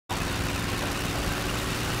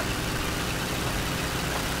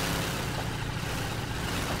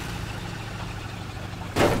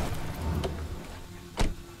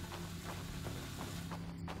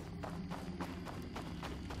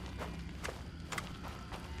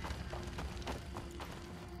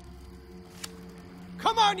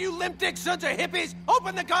on, you limp-dick sons of hippies!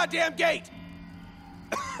 Open the goddamn gate!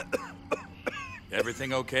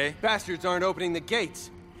 Everything okay? Bastards aren't opening the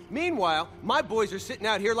gates. Meanwhile, my boys are sitting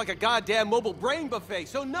out here like a goddamn mobile brain buffet,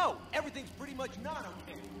 so no, everything's pretty much not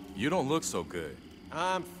okay. You don't look so good.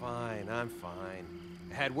 I'm fine, I'm fine.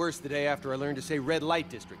 I had worse the day after I learned to say red light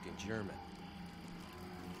district in German.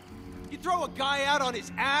 You throw a guy out on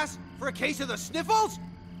his ass for a case of the sniffles?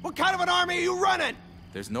 What kind of an army are you running?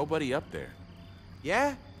 There's nobody up there.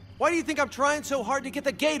 Yeah? Why do you think I'm trying so hard to get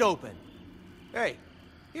the gate open? Hey,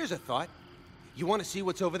 here's a thought. You want to see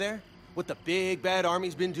what's over there? What the big bad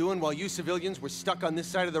army's been doing while you civilians were stuck on this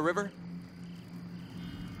side of the river?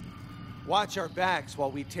 Watch our backs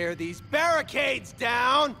while we tear these barricades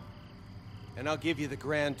down! And I'll give you the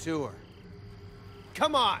grand tour.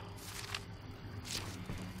 Come on!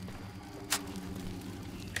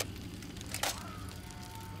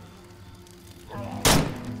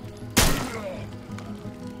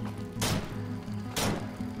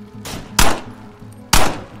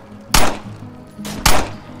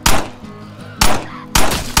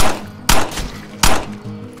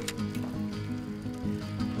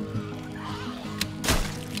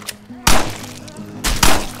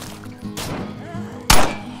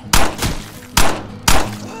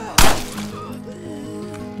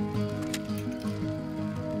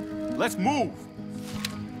 Let's move!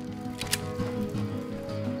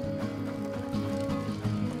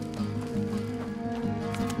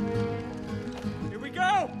 Here we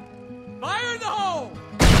go! Fire in the hole!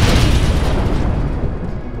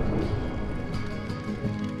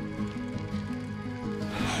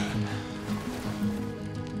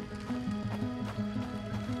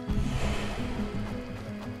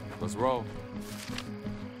 Let's roll.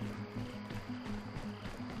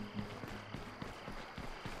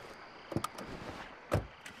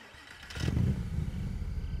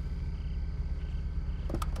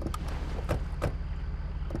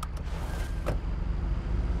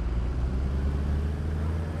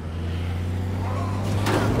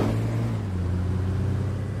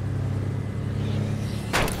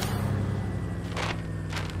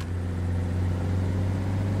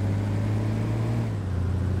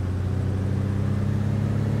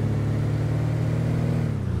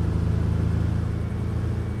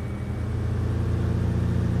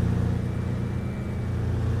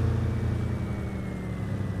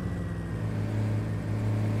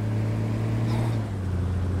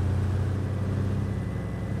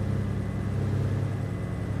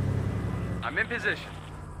 I'm in position.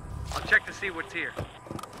 I'll check to see what's here.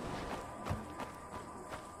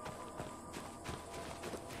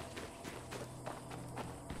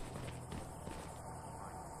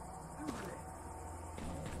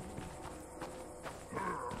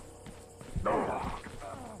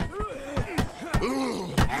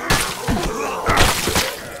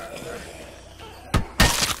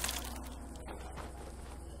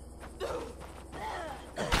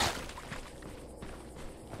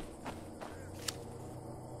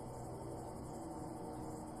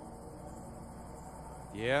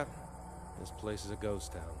 Yeah, this place is a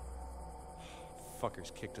ghost town.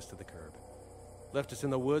 Fuckers kicked us to the curb. Left us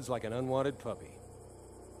in the woods like an unwanted puppy.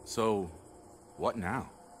 So, what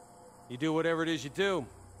now? You do whatever it is you do.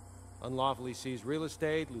 Unlawfully seize real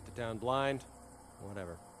estate, loot the town blind,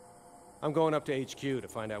 whatever. I'm going up to HQ to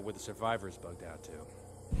find out where the survivors bugged out to.